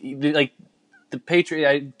it. Yeah. He's like the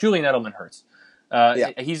Patriot. Julian Edelman hurts.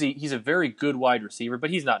 He's a very good wide receiver, but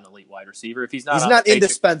he's not an elite wide receiver. If he's not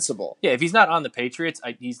indispensable. Yeah, if he's not on the Patriots,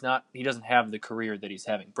 he's not. He doesn't have the career that he's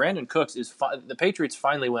having. Brandon Cooks is. The Patriots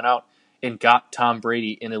finally went out and got Tom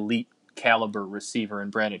Brady an elite caliber receiver in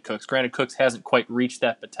Brandon Cooks. Brandon Cooks hasn't quite reached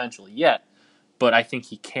that potential yet, but I think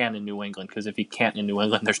he can in New England because if he can't in New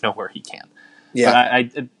England, there's nowhere he can. Yeah,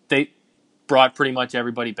 but they brought pretty much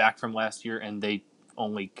everybody back from last year, and they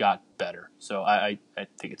only got better. So I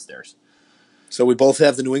think it's theirs. So we both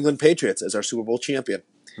have the New England Patriots as our Super Bowl champion.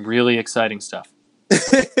 Really exciting stuff.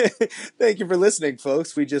 Thank you for listening,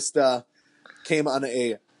 folks. We just came on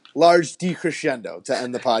a large decrescendo to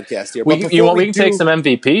end the podcast here. We can take some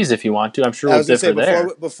MVPs if you want to. I'm sure we'll differ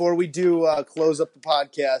there. Before we do close up the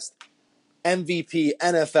podcast, MVP,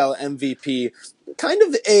 NFL MVP, kind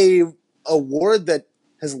of a award that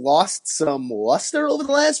has lost some luster over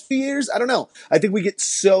the last few years. I don't know. I think we get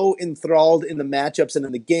so enthralled in the matchups and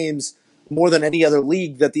in the games more than any other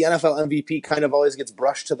league that the NFL MVP kind of always gets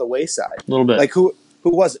brushed to the wayside. A little bit. Like who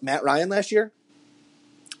was it? Matt Ryan last year?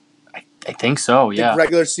 I think so, yeah.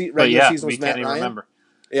 Regular season was Matt Ryan. Remember.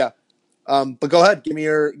 Yeah. But go ahead, give me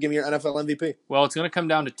your NFL MVP. Well, it's going to come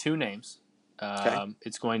down to two names. Okay.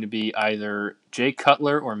 It's going to be either Jay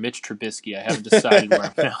Cutler or Mitch Trubisky. I haven't decided where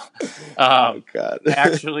I'm now. Oh God.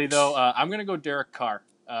 Actually, though, I'm going to go Derek Carr.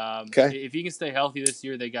 Okay. If he can stay healthy this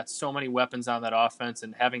year, they got so many weapons on that offense,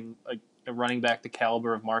 and having a running back the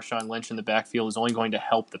caliber of Marshawn Lynch in the backfield is only going to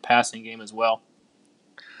help the passing game as well.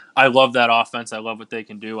 I love that offense. I love what they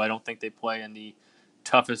can do. I don't think they play in the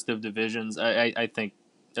toughest of divisions. I think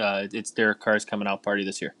it's Derek Carr's coming out party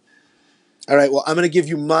this year. All right. Well, I'm going to give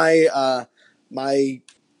you my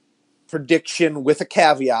prediction with a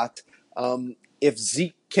caveat. If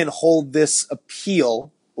Zeke can hold this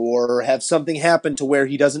appeal or have something happen to where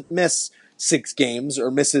he doesn't miss 6 games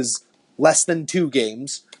or misses less than 2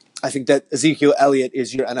 games, I think that Ezekiel Elliott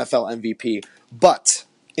is your NFL MVP. But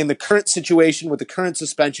in the current situation, with the current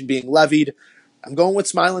suspension being levied, I'm going with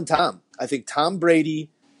Smiling Tom. I think Tom Brady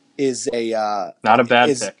is not a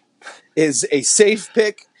bad pick. Is a safe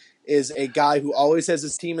pick, is a guy who always has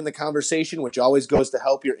his team in the conversation, which always goes to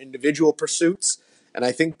help your individual pursuits. And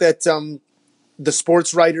I think that the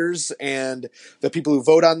sports writers and the people who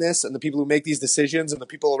vote on this and the people who make these decisions and the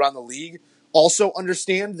people around the league also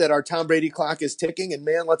understand that our Tom Brady clock is ticking. And,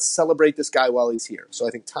 man, let's celebrate this guy while he's here. So I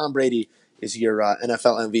think Tom Brady is your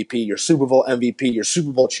NFL MVP, your Super Bowl MVP, your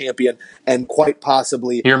Super Bowl champion, and quite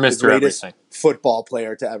possibly You're the Mr. greatest Everything. football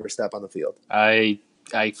player to ever step on the field. I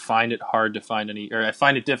find it hard to find I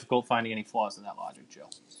find it difficult finding any flaws in that logic, Joe.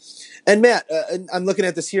 And Matt, I'm looking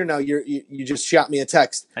at this here now. You just shot me a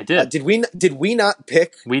text. I did. Did we not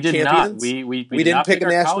pick? We did champions? not. We didn't not pick a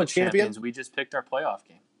our national college champion. Champions. We just picked our playoff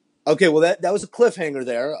game. Okay, well that was a cliffhanger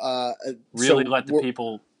there. Really let the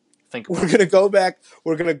people think about it. We're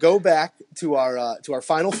gonna go back to our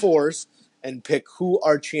Final Fours and pick who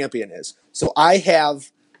our champion is. So I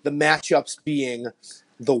have the matchups being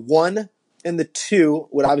the 1 and the 2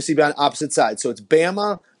 would obviously be on opposite sides. So it's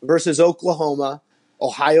Bama versus Oklahoma,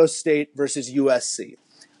 Ohio State versus USC.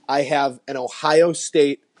 I have an Ohio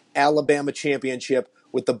State-Alabama championship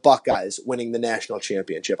with the Buckeyes winning the national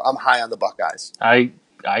championship. I'm high on the Buckeyes. I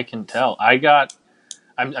can tell.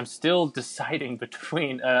 I'm still deciding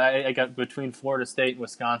between I got between Florida State and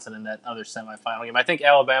Wisconsin in that other semifinal game. I think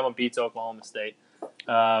Alabama beats Oklahoma State.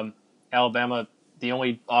 Alabama, the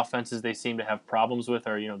only offenses they seem to have problems with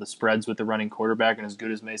are the spreads with the running quarterback, and as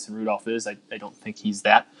good as Mason Rudolph is, I don't think he's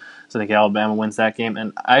that. So I think Alabama wins that game,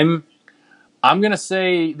 and I'm going to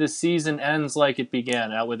say the season ends like it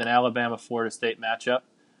began, with an Alabama-Florida State matchup.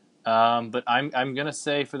 But I'm going to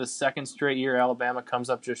say for the second straight year, Alabama comes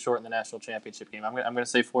up just short in the national championship game. I'm going to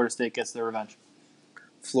say Florida State gets their revenge.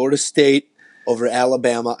 Florida State over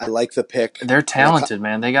Alabama. I like the pick. They're talented,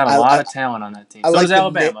 man. They got a lot of talent on that team. So does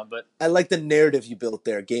Alabama, but I like the narrative you built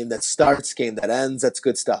there. Game that starts, game that ends. That's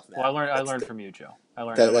good stuff, Matt. Well, I learned from you, Joe.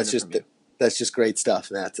 That's just great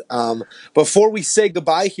stuff, Matt. Before we say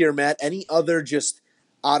goodbye here, Matt, any other just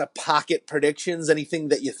out-of-pocket predictions? Anything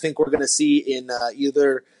that you think we're going to see in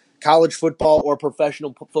either college football or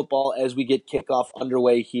professional football as we get kickoff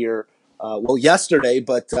underway here? Yesterday,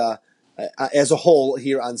 but as a whole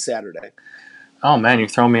here on Saturday. Oh, man, you're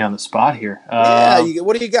throwing me on the spot here.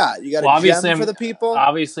 What do you got? You got a gem for the people?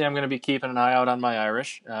 Obviously, I'm going to be keeping an eye out on my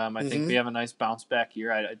Irish. I think we have a nice bounce back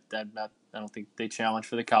year. I don't think they challenge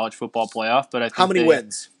for the college football playoff, but I think how many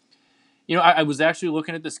wins? I was actually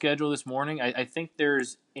looking at the schedule this morning. I think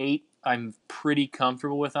there's 8 I'm pretty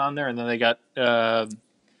comfortable with on there, and then they got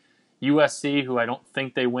USC, who I don't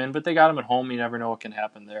think they win, but they got them at home. You never know what can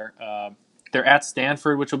happen there. They're at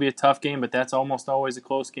Stanford, which will be a tough game, but that's almost always a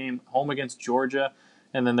close game. Home against Georgia,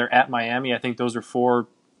 and then they're at Miami. I think those are 4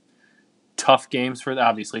 tough games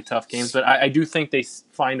obviously tough games, but I do think they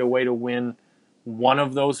find a way to win one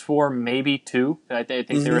of those 4, maybe 2. I think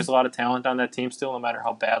there is a lot of talent on that team still, no matter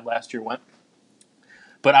how bad last year went.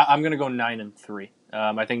 But I'm going to go 9-3.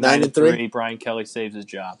 I think 9-3. Brian Kelly saves his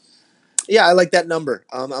job. Yeah, I like that number.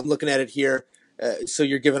 I'm looking at it here. So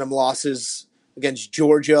you're giving them losses against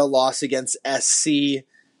Georgia, loss against SC,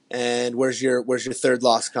 and where's your third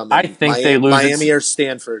loss coming? I think they lose Miami or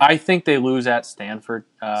Stanford. I think they lose at Stanford.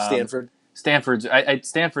 Stanford is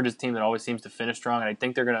a team that always seems to finish strong, and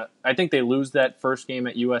I think they lose that first game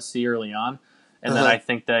at USC early on, and then I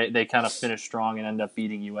think they kind of finish strong and end up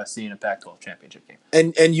beating USC in a Pac-12 championship game.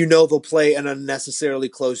 And they'll play an unnecessarily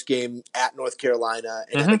close game at North Carolina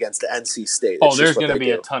and against NC State. There's going to be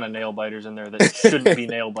a ton of nail biters in there that shouldn't be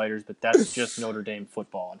nail biters, but that's just Notre Dame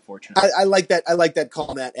football, unfortunately. I like that. I like that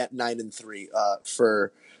call, Matt, at 9-3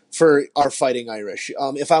 for our Fighting Irish.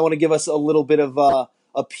 If I want to give us a little bit of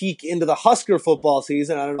a peek into the Husker football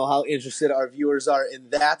season, I don't know how interested our viewers are in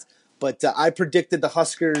that, but I predicted the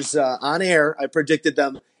Huskers on air. I predicted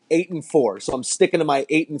them 8-4. So I'm sticking to my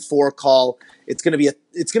 8-4 call. It's gonna be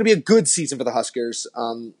a good season for the Huskers.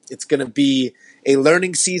 It's gonna be a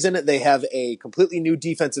learning season. They have a completely new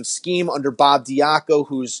defensive scheme under Bob Diaco,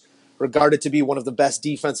 who's regarded to be one of the best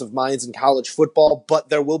defensive minds in college football, but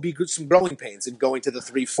there will be some growing pains in going to the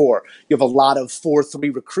 3-4. You have a lot of 4-3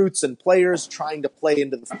 recruits and players trying to play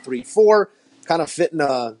into the 3-4, kind of fitting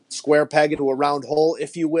a square peg into a round hole,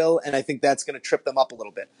 if you will, and I think that's going to trip them up a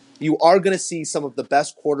little bit. You are going to see some of the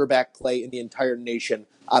best quarterback play in the entire nation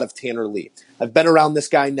out of Tanner Lee. I've been around this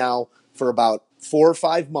guy now for about 4 or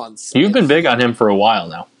 5 months. You've been big on him for a while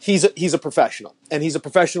now. He's a professional, and he's a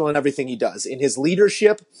professional in everything he does. In his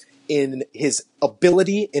leadership, in his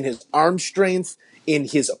ability, in his arm strength, in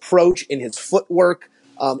his approach, in his footwork,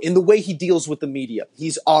 in the way he deals with the media.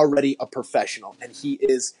 He's already a professional, and he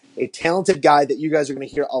is a talented guy that you guys are going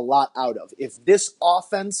to hear a lot out of. If this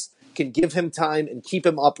offense can give him time and keep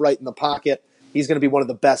him upright in the pocket, he's going to be one of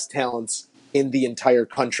the best talents in the entire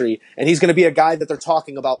country. And he's going to be a guy that they're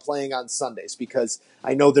talking about playing on Sundays, because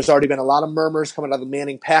I know there's already been a lot of murmurs coming out of the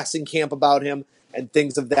Manning passing camp about him and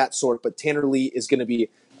things of that sort. But Tanner Lee is going to be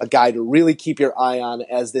a guy to really keep your eye on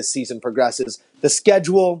as this season progresses. The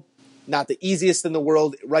schedule, not the easiest in the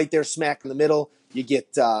world, right there smack in the middle. You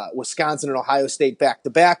get Wisconsin and Ohio State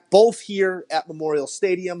back-to-back, both here at Memorial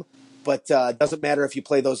Stadium, but doesn't matter if you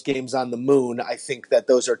play those games on the moon. I think that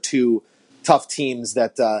those are two tough teams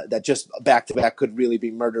that just back-to-back could really be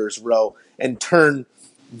murderer's row and turn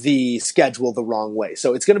the schedule the wrong way.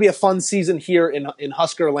 So it's going to be a fun season here in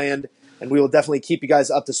Husker land, and we will definitely keep you guys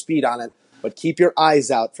up to speed on it. But keep your eyes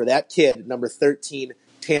out for that kid, number 13,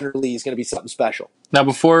 Tanner Lee, is going to be something special. Now,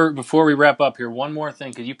 before we wrap up here, one more thing,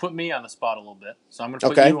 because you put me on the spot a little bit, so I'm going to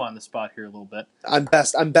put you on the spot here a little bit. I'm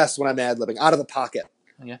best when I'm ad-libbing, out of the pocket.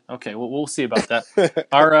 Yeah, okay, well, we'll see about that.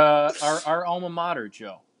 Our alma mater,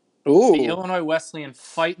 Joe. Ooh. The Illinois Wesleyan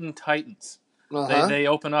Fightin' Titans. Uh-huh. They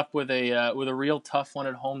open up with a real tough one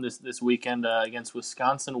at home this weekend against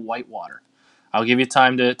Wisconsin Whitewater. I'll give you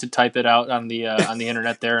time to type it out on the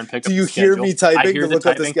internet there and pick up the schedule. Do you hear me typing to look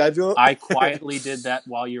up the schedule? I quietly did that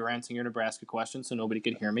while you were answering your Nebraska question, so nobody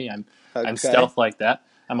could hear me. I'm stealth like that.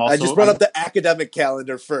 I just brought up the academic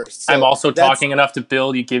calendar first. So I'm also talking enough to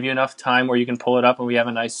give you enough time where you can pull it up and we have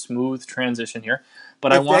a nice smooth transition here.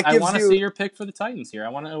 But I want to see your pick for the Titans here. I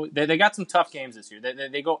want to. They got some tough games this year.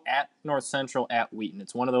 They go at North Central, at Wheaton.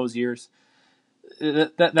 It's one of those years.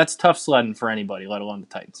 That's tough sledding for anybody, let alone the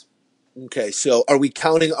Titans. Okay, so are we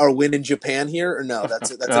counting our win in Japan here, or no?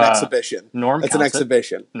 That's an exhibition. That's an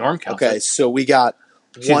exhibition. Norm counts it. Okay, so we got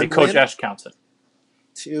one Coach win. Esch counts it.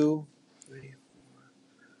 2, 3,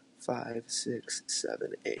 4, 5, 6,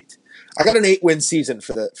 7, 8. I got an 8-win season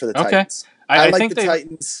for the Titans. I like the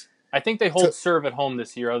Titans. I think they hold serve at home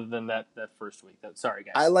this year, other than that first week. Sorry,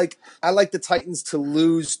 guys. I like the Titans to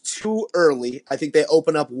lose too early. I think they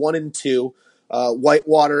open up 1-2.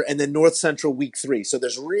 Whitewater, and then North Central week 3. So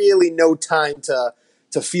there's really no time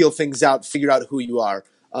to feel things out, figure out who you are.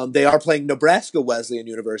 They are playing Nebraska Wesleyan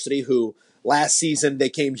University, who last season they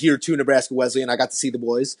came here to Nebraska Wesleyan. I got to see the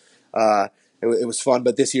boys. It was fun,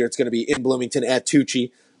 but this year it's going to be in Bloomington at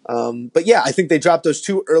Tucci. But yeah, I think they dropped those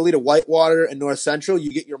two early to Whitewater and North Central.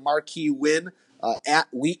 You get your marquee win at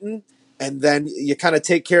Wheaton. And then you kind of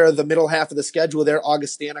take care of the middle half of the schedule there.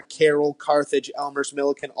 Augustana, Carroll, Carthage, Elmhurst,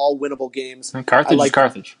 Milliken, all winnable games. And Carthage is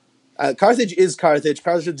Carthage. Carthage is Carthage.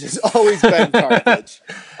 Carthage has always been Carthage.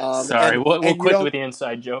 Sorry, we'll quit with the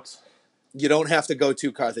inside jokes. You don't have to go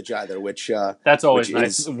to Carthage either, which that's always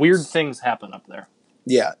nice. Weird things happen up there.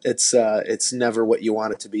 Yeah, it's never what you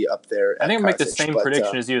want it to be up there. I think I'll make the same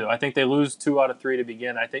prediction as you, though. I think they lose 2 out of 3 to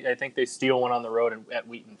begin. I think they steal one on the road at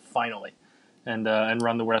Wheaton finally. And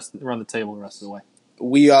run the table the rest of the way.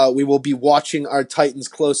 We will be watching our Titans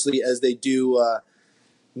closely as they do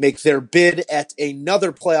make their bid at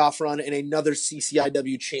another playoff run and another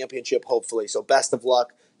CCIW championship, hopefully. So best of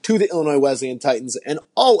luck to the Illinois Wesleyan Titans and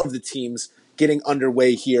all of the teams getting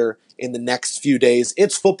underway here in the next few days.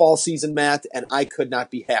 It's football season, Matt, and I could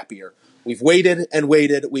not be happier. We've waited and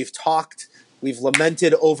waited. We've talked. We've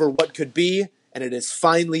lamented over what could be, and it is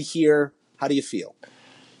finally here. How do you feel?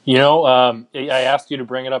 You know, I asked you to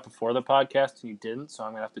bring it up before the podcast, and you didn't, so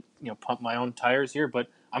I'm going to have to pump my own tires here. But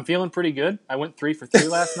I'm feeling pretty good. I went 3 for 3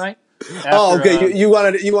 last night. Okay. You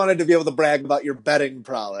wanted to be able to brag about your betting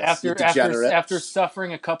prowess. After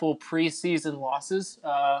suffering a couple preseason losses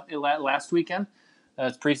last weekend.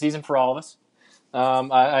 It's preseason for all of us.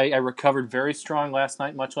 I recovered very strong last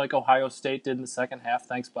night, much like Ohio State did in the second half.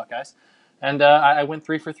 Thanks, Buckeyes. And I went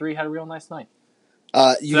 3 for 3, had a real nice night.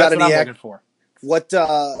 You got any? What I'm looking for. What?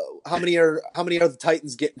 How many are the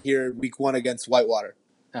Titans getting here week 1 against Whitewater?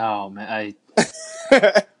 Oh man,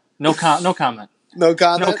 No comment. No comment? No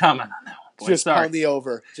comment on that one. Boy, just sorry. pound the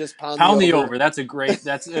over. Just pound the over. That's a great.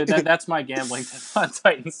 That's my gambling tip on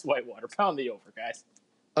Titans Whitewater. Pound the over, guys.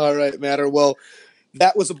 All right, Matter. Well,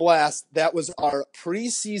 that was a blast. That was our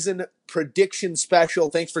preseason prediction special.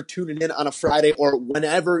 Thanks for tuning in on a Friday or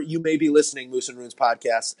whenever you may be listening, Moose and Runes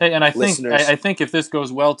podcast. Hey, and I think if this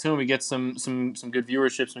goes well too, and we get some good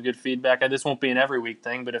viewership, some good feedback. This won't be an every week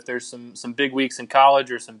thing, but if there's some big weeks in college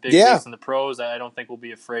or some big weeks in the pros, I don't think we'll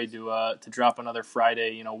be afraid to drop another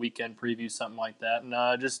Friday, weekend preview, something like that,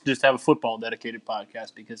 and just have a football dedicated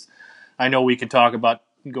podcast, because I know we could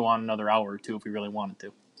go on another hour or two if we really wanted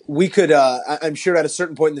to. We could, I'm sure at a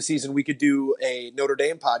certain point in the season, we could do a Notre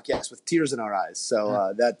Dame podcast with tears in our eyes.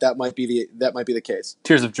 So that might be the case.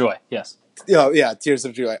 Tears of joy, yes. Oh, yeah, tears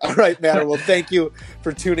of joy. All right, Matter. Well, thank you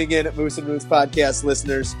for tuning in at Moose and Runes podcast,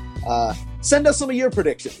 listeners. Send us some of your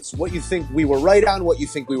predictions. What you think we were right on, what you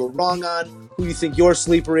think we were wrong on, who you think your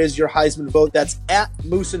sleeper is, your Heisman vote. That's at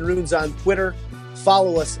Moose and Runes on Twitter.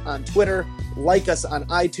 Follow us on Twitter. Like us on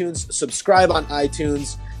iTunes. Subscribe on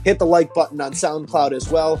iTunes. Hit the like button on SoundCloud as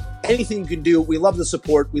well. Anything you can do. We love the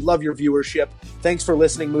support. We love your viewership. Thanks for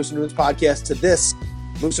listening, Moose and Runes podcast, to this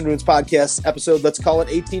Moose and Runes podcast episode. Let's call it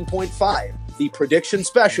 18.5, the prediction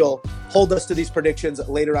special. Hold us to these predictions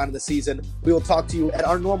later on in the season. We will talk to you at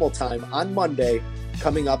our normal time on Monday,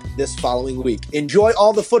 coming up this following week. Enjoy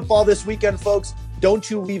all the football this weekend, folks. Don't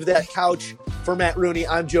you leave that couch. For Matt Rooney,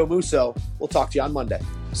 I'm Joe Musso. We'll talk to you on Monday.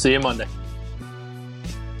 See you Monday.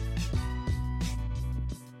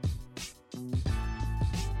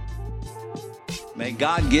 May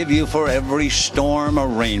God give you for every storm a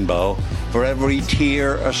rainbow, for every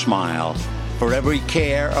tear a smile, for every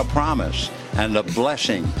care a promise, and a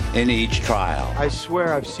blessing in each trial. I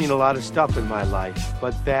swear I've seen a lot of stuff in my life,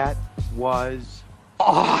 but that was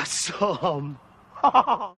awesome.